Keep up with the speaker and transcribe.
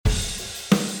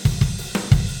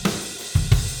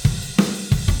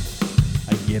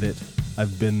get it.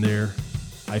 I've been there.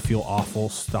 I feel awful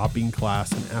stopping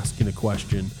class and asking a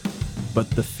question, but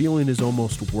the feeling is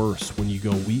almost worse when you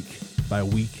go week by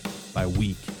week by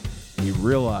week and you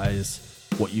realize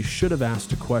what you should have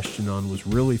asked a question on was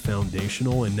really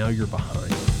foundational and now you're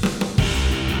behind.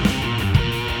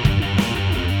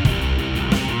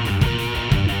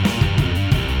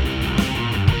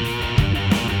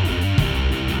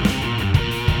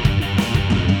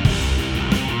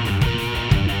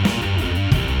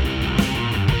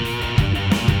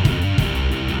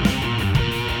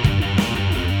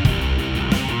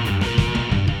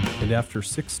 And after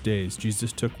 6 days,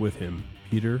 Jesus took with him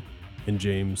Peter and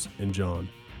James and John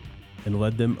and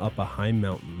led them up a high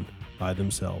mountain by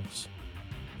themselves.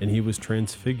 And he was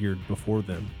transfigured before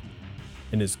them,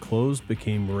 and his clothes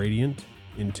became radiant,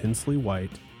 intensely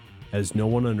white, as no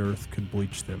one on earth could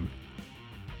bleach them.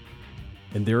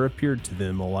 And there appeared to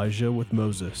them Elijah with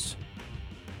Moses,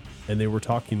 and they were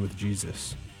talking with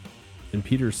Jesus. And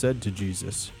Peter said to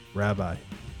Jesus, "Rabbi,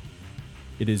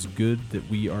 it is good that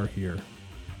we are here.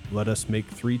 Let us make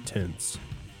 3 tents,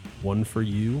 one for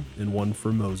you, and one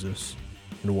for Moses,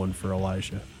 and one for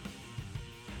Elijah."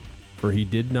 For he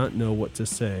did not know what to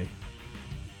say,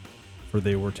 for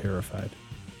they were terrified.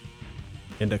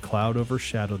 And a cloud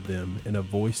overshadowed them, and a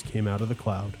voice came out of the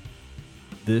cloud,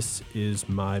 "This is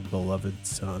my beloved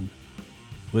Son.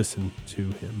 Listen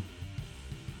to him."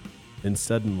 And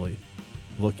suddenly,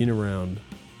 looking around,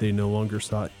 they no longer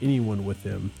saw anyone with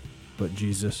them, but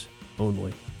Jesus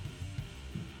only.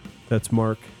 That's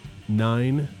Mark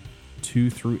 9, 2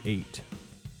 through 8.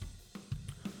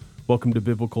 Welcome to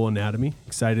Biblical Anatomy.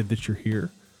 Excited that you're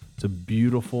here. It's a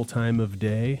beautiful time of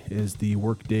day as the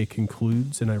workday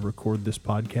concludes and I record this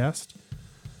podcast.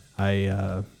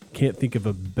 I can't think of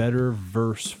a better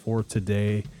verse for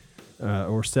today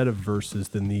or set of verses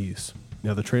than these.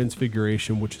 Now, the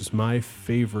Transfiguration, which is my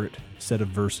favorite set of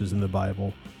verses in the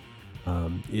Bible,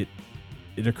 it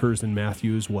occurs in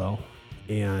Matthew as well,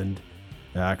 and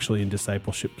actually in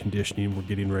discipleship conditioning, we're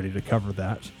getting ready to cover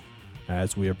that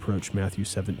as we approach Matthew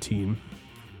 17.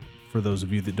 For those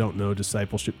of you that don't know,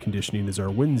 discipleship conditioning is our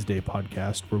Wednesday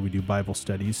podcast where we do Bible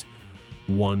studies,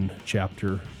 one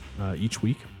chapter each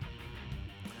week.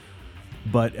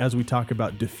 But as we talk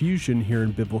about diffusion here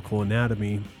in Biblical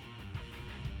Anatomy,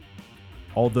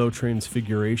 although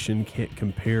transfiguration can't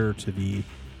compare to the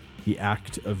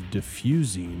act of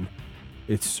diffusing,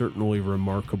 it's certainly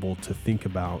remarkable to think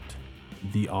about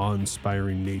the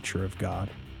awe-inspiring nature of God.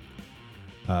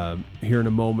 Here in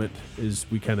a moment, as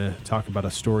we kind of talk about a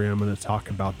story, I'm going to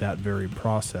talk about that very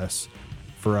process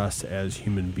for us as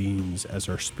human beings, as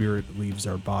our spirit leaves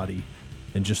our body,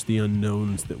 and just the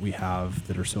unknowns that we have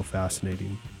that are so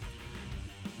fascinating.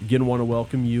 Again, I want to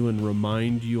welcome you and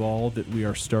remind you all that we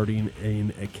are starting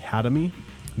an academy.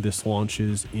 This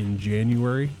launches in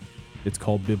January. It's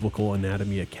called Biblical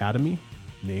Anatomy Academy,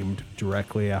 named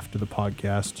directly after the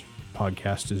podcast.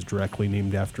 Podcast is directly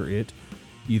named after it.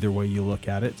 Either way you look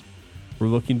at it. We're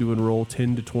looking to enroll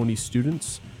 10 to 20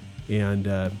 students. And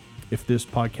if this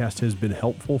podcast has been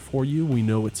helpful for you, we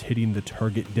know it's hitting the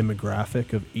target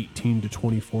demographic of 18 to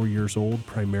 24 years old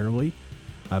primarily.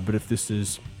 But if this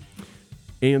is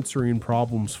answering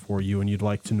problems for you and you'd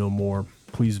like to know more,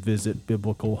 please visit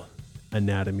Biblical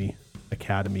Anatomy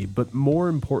Academy. But more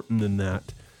important than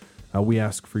that, we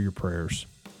ask for your prayers.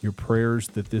 Your prayers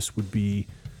that this would be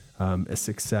a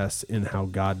success in how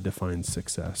God defines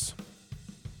success.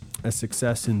 A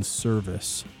success in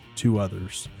service to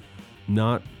others,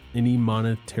 not any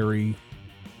monetary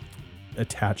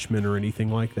attachment or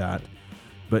anything like that,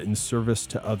 but in service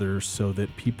to others so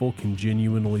that people can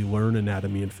genuinely learn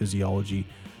anatomy and physiology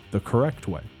the correct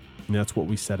way. And that's what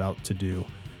we set out to do.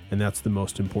 And that's the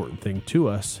most important thing to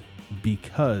us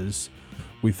because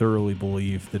we thoroughly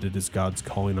believe that it is God's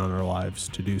calling on our lives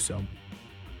to do so.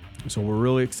 So we're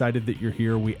really excited that you're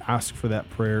here. We ask for that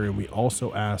prayer, and we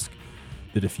also ask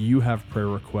that if you have prayer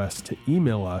requests to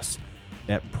email us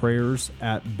at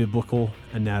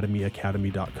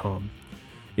prayers@biblicalanatomyacademy.com.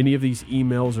 Any of these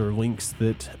emails or links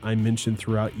that I mention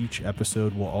throughout each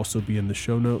episode will also be in the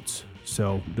show notes,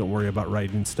 so don't worry about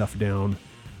writing stuff down.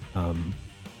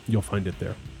 You'll find it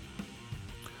there.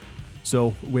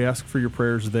 So we ask for your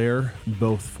prayers there,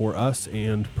 both for us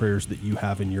and prayers that you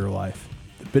have in your life.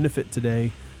 The benefit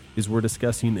today is we're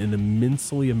discussing an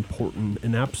immensely important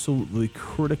and absolutely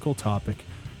critical topic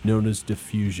known as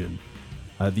diffusion.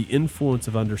 The influence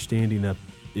of understanding that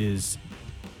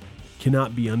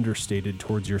cannot be understated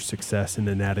towards your success in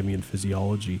anatomy and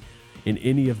physiology in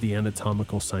any of the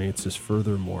anatomical sciences.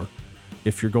 Furthermore,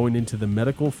 if you're going into the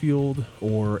medical field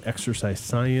or exercise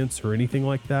science or anything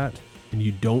like that, and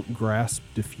you don't grasp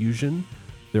diffusion,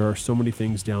 There are so many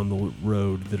things down the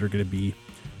road that are going to be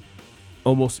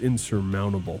almost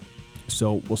insurmountable.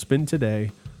 So we'll spend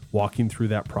today walking through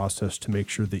that process to make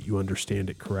sure that you understand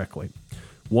it correctly.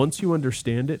 Once you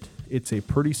understand it, it's a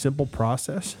pretty simple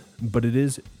process, but it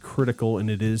is critical and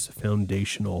it is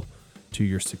foundational to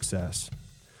your success.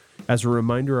 As a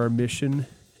reminder, our mission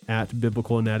at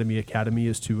Biblical Anatomy Academy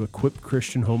is to equip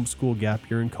Christian homeschool, gap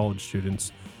year, and college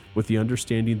students with the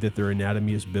understanding that their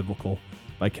anatomy is biblical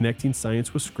by connecting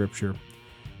science with Scripture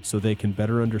so they can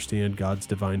better understand God's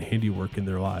divine handiwork in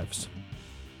their lives.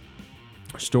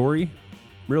 Story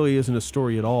really isn't a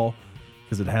story at all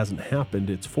because it hasn't happened.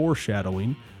 It's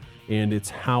foreshadowing, and it's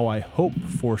how I hope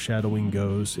foreshadowing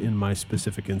goes in my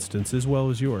specific instance as well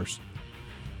as yours.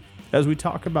 As we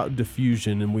talk about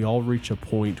diffusion, and we all reach a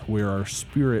point where our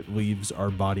spirit leaves our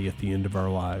body at the end of our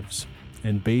lives,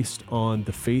 and based on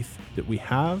the faith that we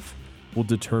have, will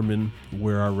determine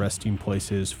where our resting place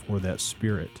is for that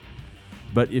spirit.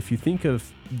 But if you think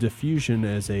of diffusion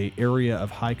as an area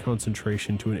of high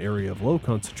concentration to an area of low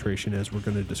concentration, as we're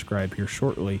going to describe here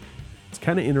shortly, it's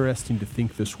kind of interesting to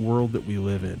think this world that we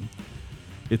live in.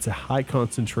 It's a high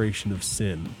concentration of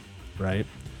sin, right?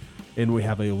 And we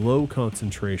have a low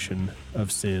concentration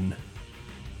of sin,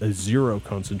 a zero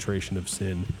concentration of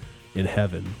sin in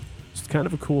heaven. It's kind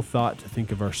of a cool thought to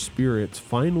think of our spirits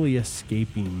finally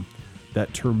escaping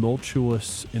that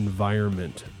tumultuous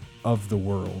environment of the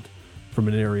world from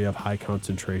an area of high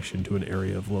concentration to an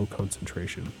area of low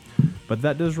concentration. But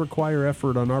that does require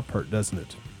effort on our part, doesn't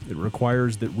it? It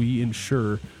requires that we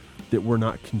ensure that we're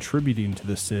not contributing to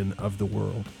the sin of the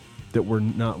world, that we're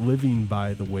not living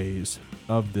by the ways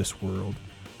of this world,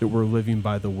 that we're living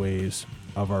by the ways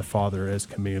of our Father as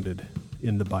commanded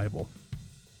in the Bible.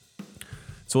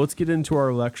 So let's get into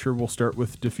our lecture. We'll start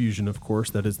with diffusion, of course.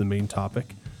 That is the main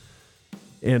topic.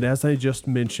 And as I just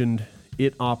mentioned,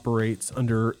 it operates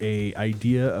under an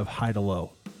idea of high to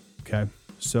low. Okay.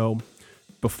 So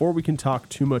before we can talk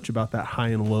too much about that high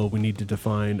and low, we need to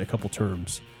define a couple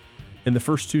terms. And the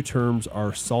first two terms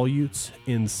are solutes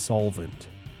and solvent.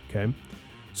 Okay.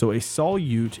 So a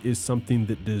solute is something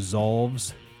that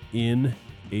dissolves in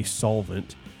a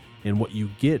solvent. And what you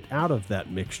get out of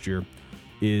that mixture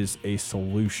is a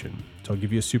solution. So I'll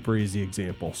give you a super easy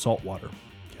example, salt water.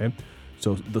 Okay.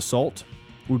 So the salt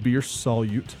would be your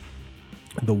solute.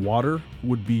 The water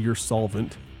would be your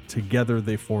solvent. Together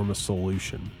they form a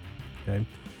solution. Okay.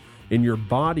 In your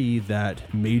body,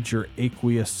 that major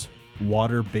aqueous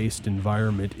water-based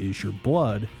environment is your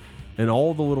blood, and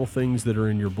all the little things that are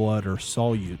in your blood are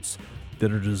solutes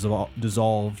that are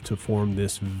dissolved to form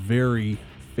this very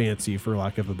fancy, for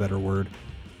lack of a better word,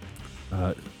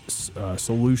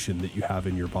 solution that you have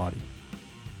in your body.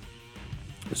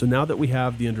 So now that we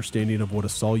have the understanding of what a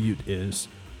solute is,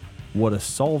 what a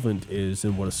solvent is,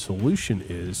 and what a solution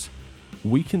is,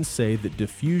 we can say that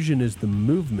diffusion is the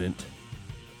movement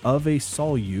of a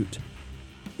solute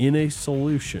in a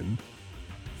solution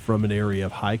from an area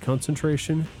of high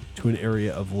concentration to an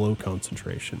area of low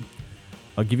concentration.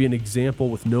 I'll give you an example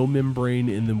with no membrane,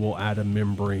 and then we'll add a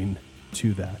membrane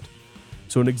to that.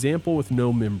 So an example with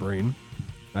no membrane,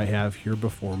 I have here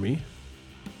before me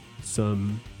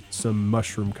some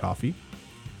mushroom coffee.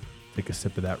 Take a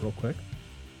sip of that real quick.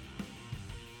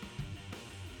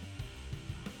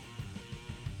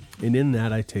 And in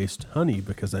that, I taste honey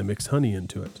because I mix honey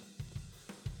into it.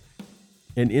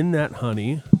 And in that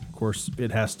honey, of course,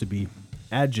 it has to be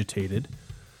agitated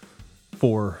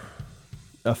for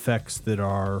effects that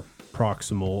are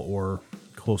proximal or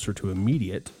closer to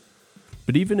immediate.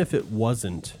 But even if it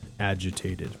wasn't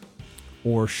agitated,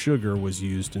 or sugar was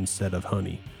used instead of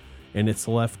honey, and it's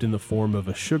left in the form of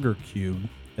a sugar cube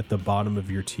at the bottom of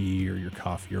your tea or your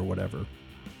coffee or whatever,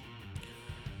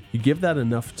 you give that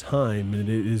enough time and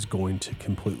it is going to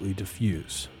completely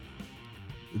diffuse.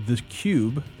 The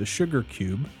cube, the sugar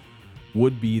cube,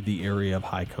 would be the area of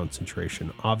high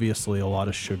concentration. Obviously, a lot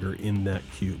of sugar in that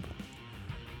cube.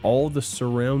 All the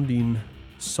surrounding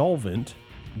solvent,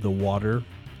 the water,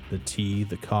 the tea,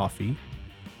 the coffee,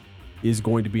 is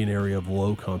going to be an area of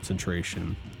low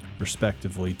concentration,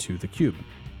 respectively, to the cube.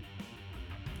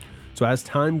 So as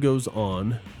time goes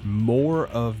on, more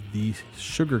of the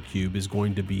sugar cube is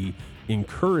going to be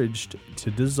encouraged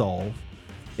to dissolve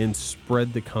and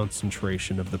spread the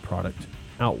concentration of the product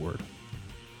outward.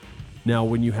 Now,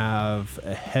 when you have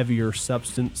a heavier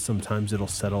substance, sometimes it'll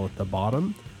settle at the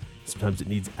bottom. Sometimes it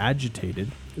needs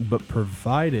agitated, but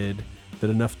provided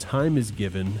that enough time is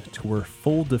given to where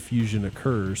full diffusion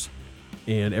occurs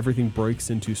and everything breaks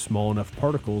into small enough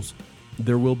particles,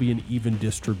 there will be an even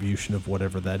distribution of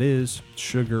whatever that is,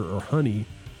 sugar or honey,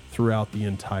 throughout the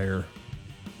entire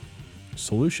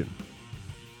solution.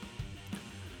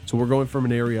 So we're going from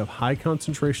an area of high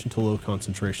concentration to low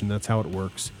concentration. That's how it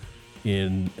works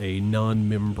in a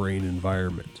non-membrane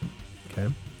environment.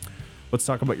 Okay. Let's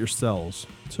talk about your cells.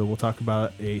 So we'll talk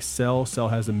about a cell. Cell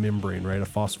has a membrane, right? A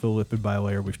phospholipid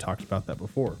bilayer. We've talked about that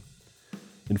before.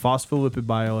 In phospholipid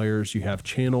bilayers, you have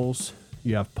channels,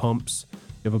 you have pumps,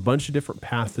 you have a bunch of different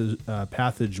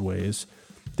passageways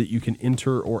that you can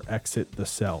enter or exit the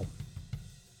cell.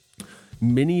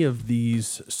 Many of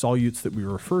these solutes that we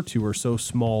refer to are so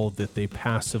small that they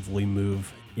passively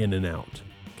move in and out.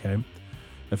 Okay.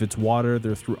 If it's water,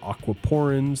 they're through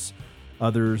aquaporins.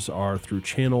 Others are through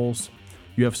channels.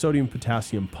 You have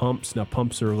sodium-potassium pumps. Now,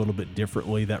 pumps are a little bit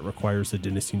differently. That requires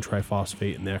adenosine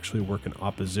triphosphate, and they actually work in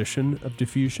opposition of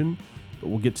diffusion. But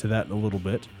we'll get to that in a little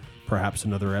bit, perhaps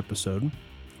another episode.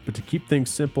 But to keep things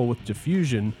simple with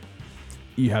diffusion,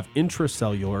 you have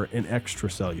intracellular and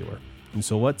extracellular. And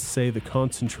so let's say the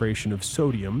concentration of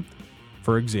sodium,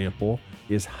 for example,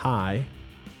 is high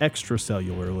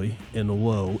extracellularly and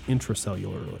low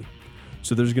intracellularly.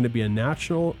 So there's going to be a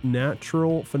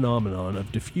natural phenomenon of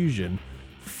diffusion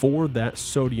for that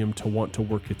sodium to want to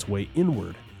work its way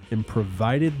inward. And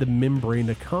provided the membrane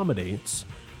accommodates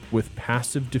with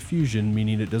passive diffusion,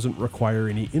 meaning it doesn't require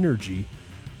any energy,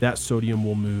 that sodium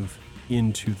will move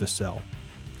into the cell.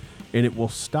 And it will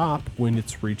stop when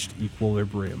it's reached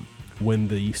equilibrium, when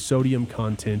the sodium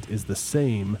content is the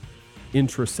same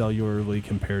intracellularly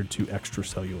compared to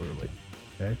extracellularly.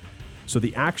 Okay? So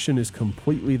the action is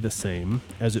completely the same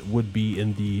as it would be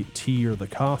in the tea or the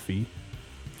coffee,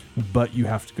 but you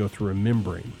have to go through a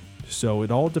membrane. So it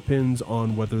all depends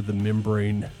on whether the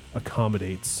membrane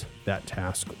accommodates that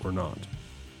task or not.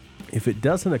 If it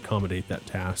doesn't accommodate that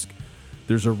task,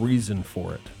 there's a reason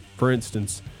for it. For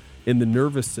instance, in the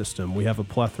nervous system, we have a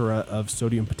plethora of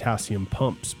sodium-potassium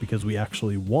pumps because we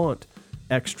actually want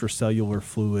extracellular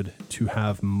fluid to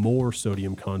have more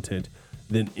sodium content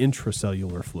than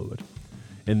intracellular fluid.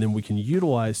 And then we can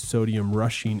utilize sodium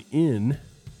rushing in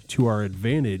to our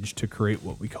advantage to create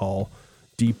what we call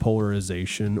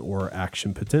depolarization or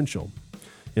action potential.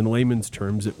 In layman's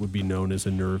terms, it would be known as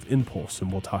a nerve impulse,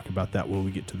 and we'll talk about that when we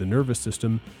get to the nervous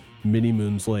system many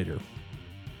moons later.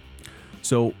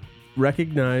 So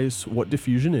recognize what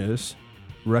diffusion is,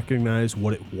 recognize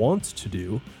what it wants to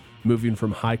do, moving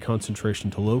from high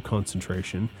concentration to low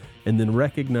concentration, and then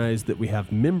recognize that we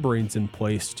have membranes in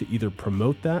place to either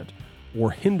promote that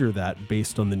or hinder that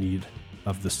based on the need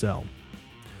of the cell.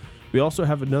 We also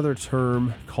have another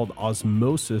term called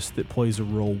osmosis that plays a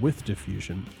role with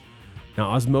diffusion.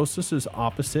 Now, osmosis is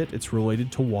opposite. It's related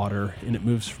to water, and it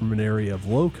moves from an area of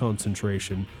low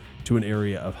concentration to an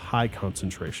area of high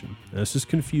concentration. Now, this is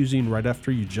confusing right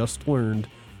after you just learned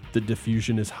that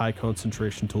diffusion is high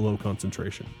concentration to low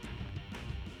concentration.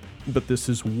 But this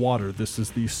is water. This is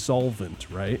the solvent,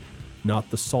 right? Not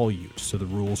the solute. So the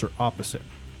rules are opposite.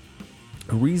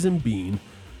 A reason being,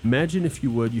 imagine if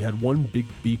you would, you had one big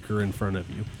beaker in front of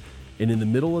you, and in the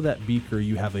middle of that beaker,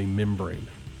 you have a membrane,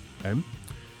 okay?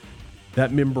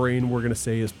 That membrane, we're going to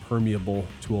say, is permeable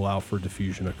to allow for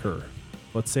diffusion occur.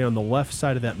 Let's say on the left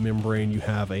side of that membrane, you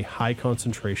have a high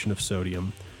concentration of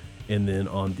sodium, and then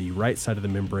on the right side of the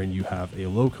membrane, you have a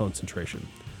low concentration.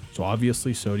 So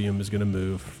obviously, sodium is going to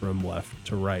move from left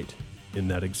to right in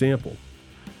that example.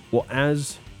 Well,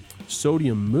 as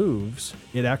sodium moves,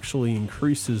 it actually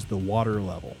increases the water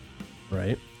level,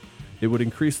 right? It would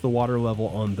increase the water level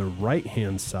on the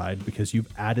right-hand side because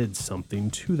you've added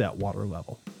something to that water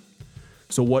level.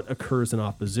 So what occurs in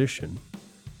opposition?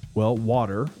 Well,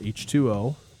 water,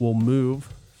 H2O, will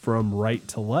move from right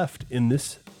to left in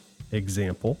this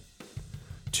example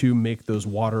to make those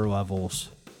water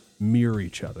levels mirror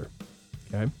each other,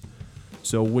 okay?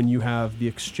 So when you have the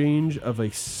exchange of a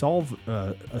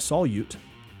solute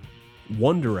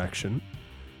one direction,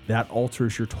 that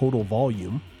alters your total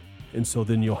volume, and so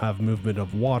then you'll have movement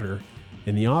of water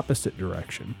in the opposite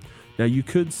direction. Now, you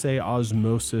could say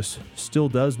osmosis still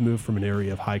does move from an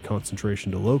area of high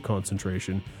concentration to low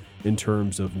concentration in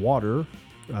terms of water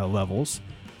levels,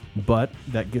 but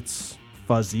that gets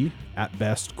fuzzy at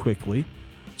best quickly.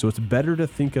 So it's better to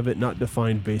think of it not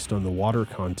defined based on the water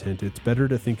content. It's better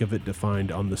to think of it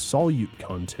defined on the solute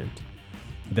content.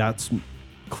 That's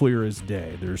clear as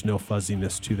day. There's no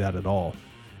fuzziness to that at all.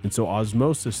 And so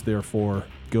osmosis, therefore,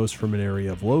 goes from an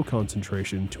area of low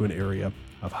concentration to an area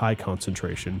of high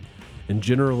concentration, and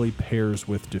generally pairs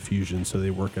with diffusion, so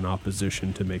they work in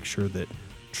opposition to make sure that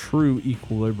true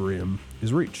equilibrium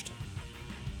is reached.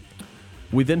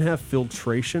 We then have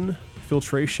filtration.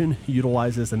 Filtration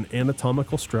utilizes an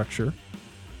anatomical structure.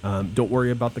 Don't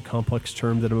worry about the complex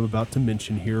term that I'm about to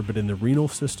mention here, but in the renal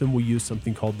system, we use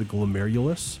something called the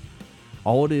glomerulus.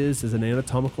 All it is an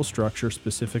anatomical structure.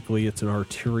 Specifically, it's an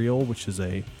arteriole, which is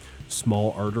a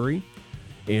small artery,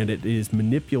 and it is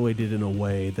manipulated in a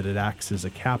way that it acts as a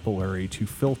capillary to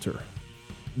filter,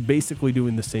 basically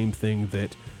doing the same thing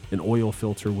that an oil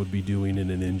filter would be doing in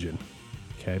an engine.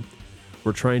 Okay,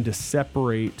 we're trying to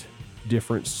separate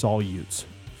different solutes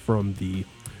from the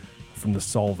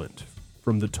solvent,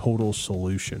 from the total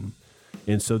solution.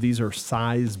 And so these are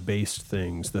size-based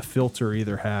things. The filter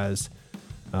either has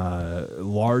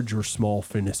large or small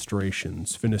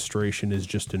fenestrations. Fenestration is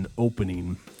just an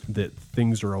opening that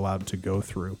things are allowed to go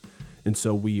through. And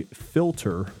so we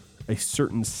filter a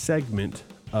certain segment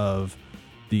of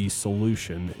the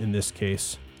solution. In this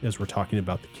case, as we're talking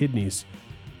about the kidneys,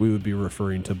 we would be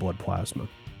referring to blood plasma.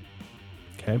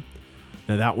 Okay.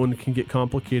 Now that one can get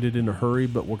complicated in a hurry,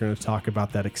 but we're going to talk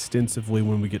about that extensively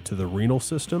when we get to the renal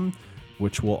system,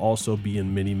 which will also be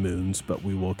in many moons, but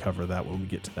we will cover that when we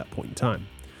get to that point in time.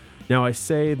 Now, I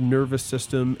say the nervous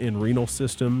system and renal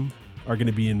system are going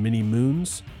to be in many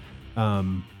moons,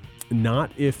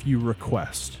 not if you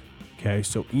request. Okay,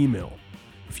 so email.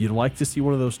 If you'd like to see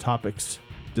one of those topics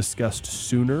discussed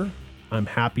sooner, I'm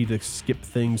happy to skip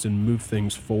things and move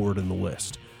things forward in the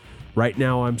list. Right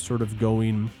now, I'm sort of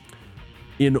going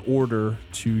in order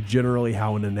to generally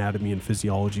how an anatomy and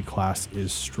physiology class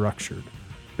is structured.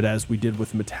 But as we did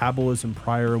with metabolism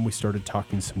prior and we started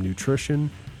talking some nutrition,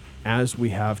 as we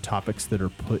have topics that are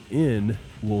put in,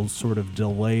 we'll sort of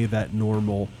delay that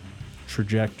normal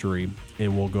trajectory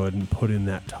and we'll go ahead and put in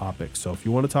that topic. So if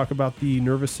you want to talk about the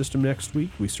nervous system next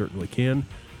week, we certainly can.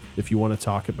 If you want to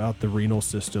talk about the renal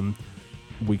system,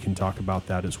 we can talk about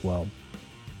that as well.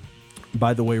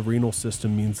 By the way, renal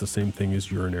system means the same thing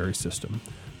as urinary system.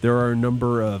 There are a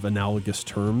number of analogous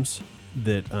terms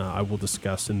that I will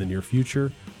discuss in the near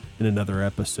future in another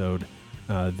episode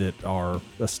that are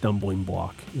a stumbling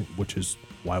block, which is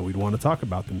why we'd want to talk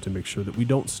about them to make sure that we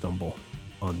don't stumble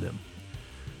on them.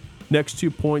 Next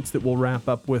 2 points that we'll wrap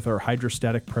up with are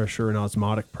hydrostatic pressure and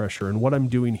osmotic pressure. And what I'm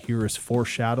doing here is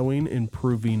foreshadowing and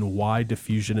proving why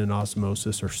diffusion and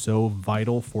osmosis are so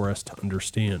vital for us to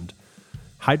understand.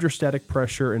 Hydrostatic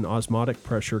pressure and osmotic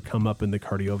pressure come up in the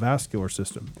cardiovascular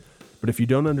system. But if you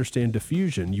don't understand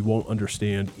diffusion, you won't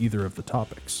understand either of the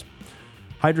topics.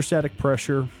 Hydrostatic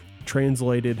pressure,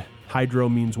 translated, hydro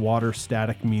means water,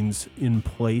 static means in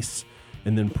place,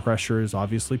 and then pressure is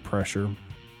obviously pressure.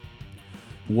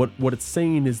 What it's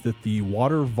saying is that the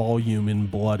water volume in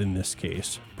blood in this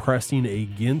case, pressing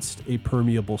against a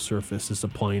permeable surface, is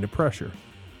applying a pressure.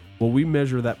 Well, we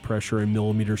measure that pressure in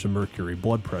millimeters of mercury,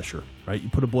 blood pressure, right? You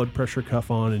put a blood pressure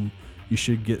cuff on and you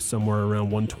should get somewhere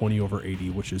around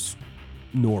 120/80, which is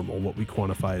normal, what we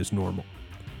quantify as normal.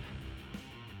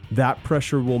 That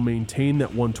pressure will maintain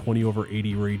that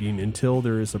 120/80 reading until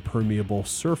there is a permeable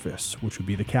surface, which would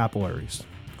be the capillaries.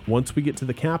 Once we get to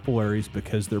the capillaries,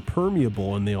 because they're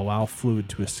permeable and they allow fluid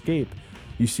to escape,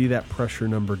 you see that pressure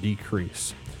number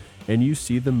decrease. And you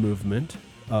see the movement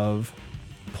of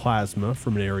plasma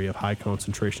from an area of high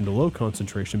concentration to low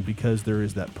concentration because there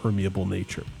is that permeable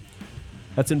nature.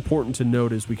 That's important to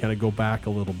note as we kind of go back a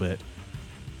little bit.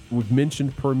 We've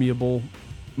mentioned permeable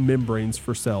membranes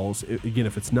for cells. Again,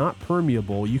 if it's not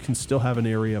permeable, you can still have an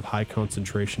area of high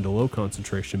concentration to low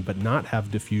concentration, but not have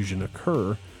diffusion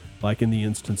occur, like in the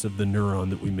instance of the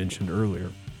neuron that we mentioned earlier.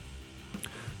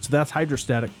 So that's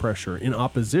hydrostatic pressure. In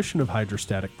opposition of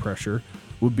hydrostatic pressure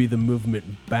would be the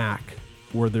movement back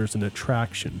where there's an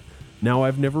attraction. Now,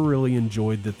 I've never really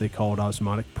enjoyed that they call it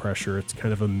osmotic pressure. It's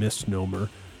kind of a misnomer.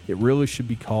 It really should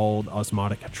be called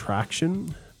osmotic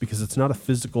attraction because it's not a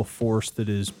physical force that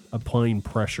is applying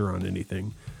pressure on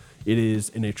anything. It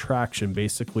is an attraction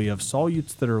basically of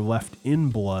solutes that are left in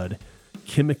blood,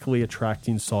 chemically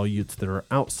attracting solutes that are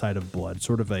outside of blood,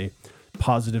 sort of a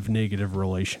positive-negative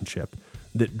relationship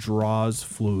that draws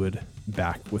fluid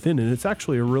back within. And it's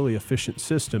actually a really efficient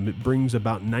system. It brings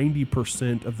about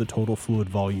 90% of the total fluid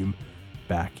volume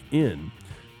back in.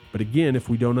 But again, if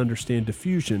we don't understand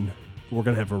diffusion, we're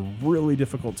going to have a really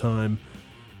difficult time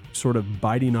sort of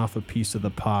biting off a piece of the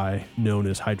pie known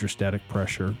as hydrostatic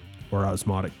pressure or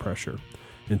osmotic pressure.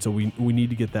 And so we need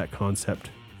to get that concept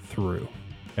through,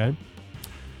 okay?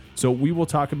 So we will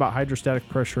talk about hydrostatic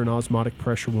pressure and osmotic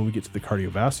pressure when we get to the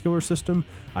cardiovascular system.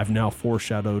 I've now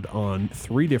foreshadowed on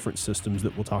 3 different systems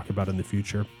that we'll talk about in the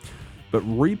future. But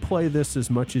replay this as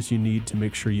much as you need to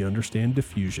make sure you understand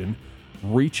diffusion.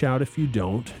 Reach out if you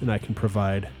don't, and I can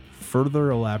provide further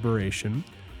elaboration.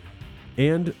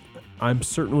 And I'm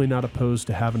certainly not opposed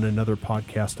to having another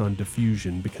podcast on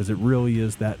diffusion because it really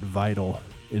is that vital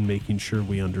in making sure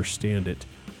we understand it.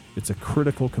 It's a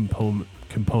critical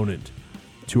component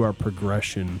to our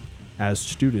progression as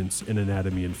students in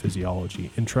anatomy and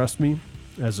physiology. And trust me,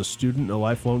 as a student, a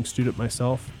lifelong student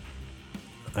myself,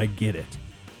 I get it.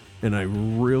 And I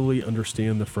really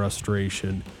understand the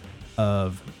frustration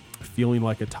of feeling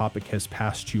like a topic has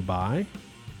passed you by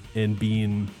and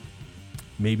being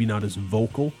maybe not as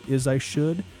vocal as I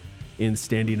should, and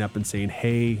standing up and saying,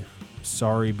 hey,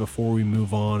 sorry, before we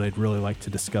move on, I'd really like to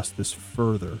discuss this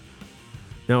further.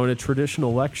 Now, in a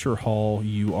traditional lecture hall,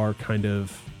 you are kind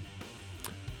of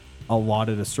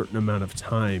allotted a certain amount of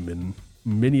time, and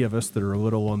many of us that are a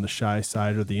little on the shy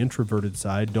side or the introverted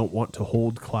side don't want to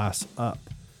hold class up.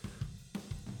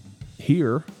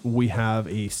 Here, we have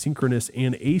a synchronous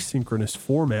and asynchronous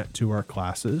format to our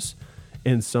classes,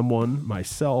 and someone,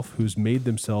 myself, who's made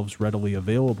themselves readily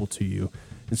available to you.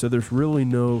 And so there's really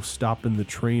no stopping the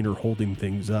train or holding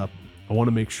things up. I want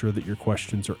to make sure that your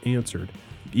questions are answered.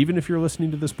 Even if you're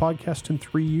listening to this podcast in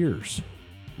 3 years,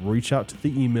 reach out to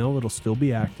the email. It'll still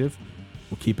be active.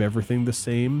 We'll keep everything the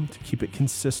same to keep it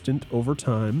consistent over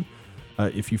time.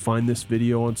 If you find this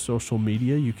video on social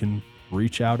media, you can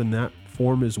reach out in that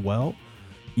form as well.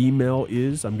 Email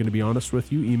is, I'm going to be honest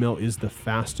with you, email is the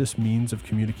fastest means of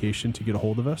communication to get a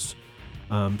hold of us.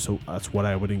 So that's what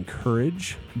I would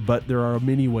encourage, but there are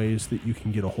many ways that you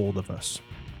can get a hold of us.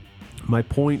 My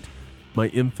point, my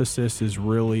emphasis is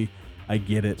really, I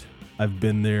get it. I've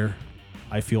been there.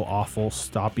 I feel awful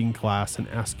stopping class and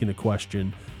asking a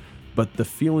question, but the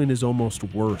feeling is almost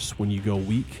worse when you go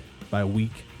week by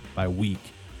week by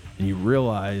week and you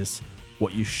realize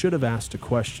what you should have asked a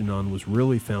question on was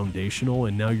really foundational,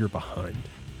 and now you're behind.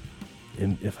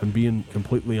 And if I'm being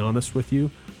completely honest with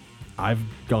you, I've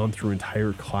gone through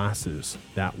entire classes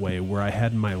that way where I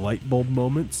had my light bulb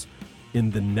moments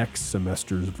in the next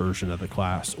semester's version of the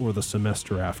class or the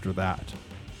semester after that.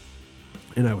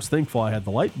 And I was thankful I had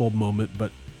the light bulb moment,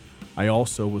 but I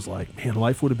also was like, man,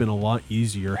 life would have been a lot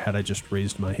easier had I just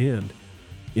raised my hand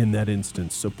in that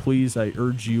instance. So please, I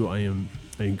urge you, I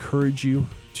encourage you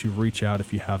to reach out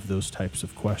if you have those types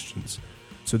of questions.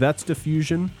 So that's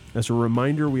Diffusion. As a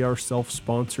reminder, we are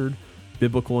self-sponsored,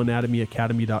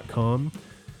 biblicalanatomyacademy.com.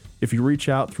 If you reach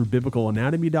out through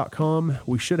biblicalanatomy.com,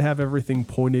 we should have everything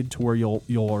pointed to where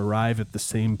you'll arrive at the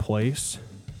same place.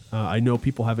 I know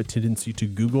people have a tendency to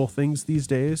Google things these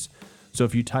days. So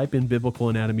if you type in Biblical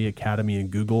Anatomy Academy in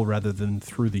Google rather than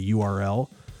through the URL,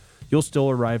 you'll still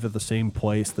arrive at the same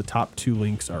place. The top two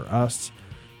links are us.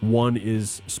 One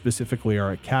is specifically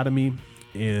our academy,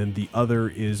 and the other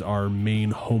is our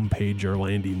main homepage, our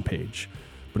landing page.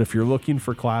 But if you're looking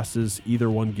for classes, either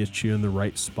one gets you in the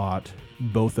right spot.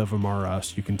 Both of them are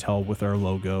us. You can tell with our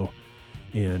logo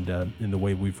and in the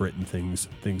way we've written things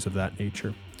of that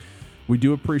nature. We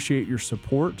do appreciate your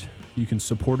support. You can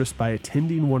support us by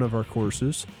attending one of our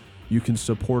courses. You can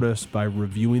support us by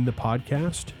reviewing the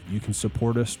podcast. You can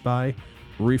support us by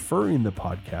referring the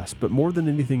podcast. But more than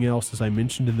anything else, as I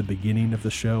mentioned in the beginning of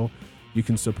the show, you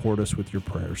can support us with your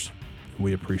prayers.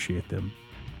 We appreciate them.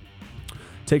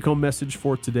 Take-home message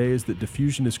for today is that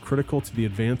diffusion is critical to the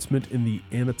advancement in the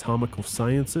anatomical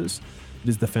sciences. It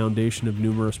is the foundation of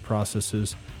numerous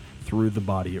processes through the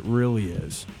body. It really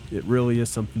is. It really is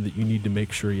something that you need to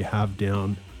make sure you have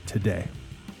down today.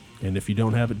 And if you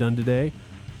don't have it done today,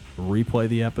 replay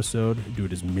the episode, do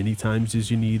it as many times as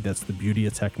you need. That's the beauty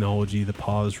of technology, the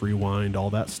pause, rewind,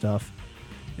 all that stuff.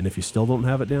 And if you still don't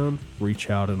have it down, reach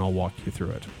out and I'll walk you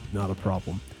through it. Not a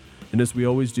problem. And as we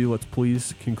always do, let's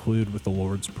please conclude with the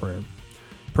Lord's Prayer.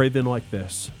 Pray then like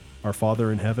this: Our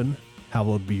Father in heaven,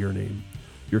 hallowed be your name.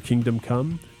 Your kingdom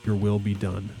come, your will be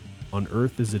done, on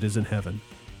earth as it is in heaven.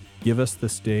 Give us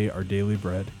this day our daily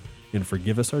bread, and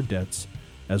forgive us our debts,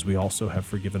 as we also have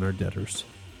forgiven our debtors.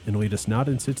 And lead us not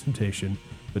into temptation,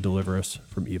 but deliver us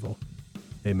from evil.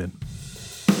 Amen.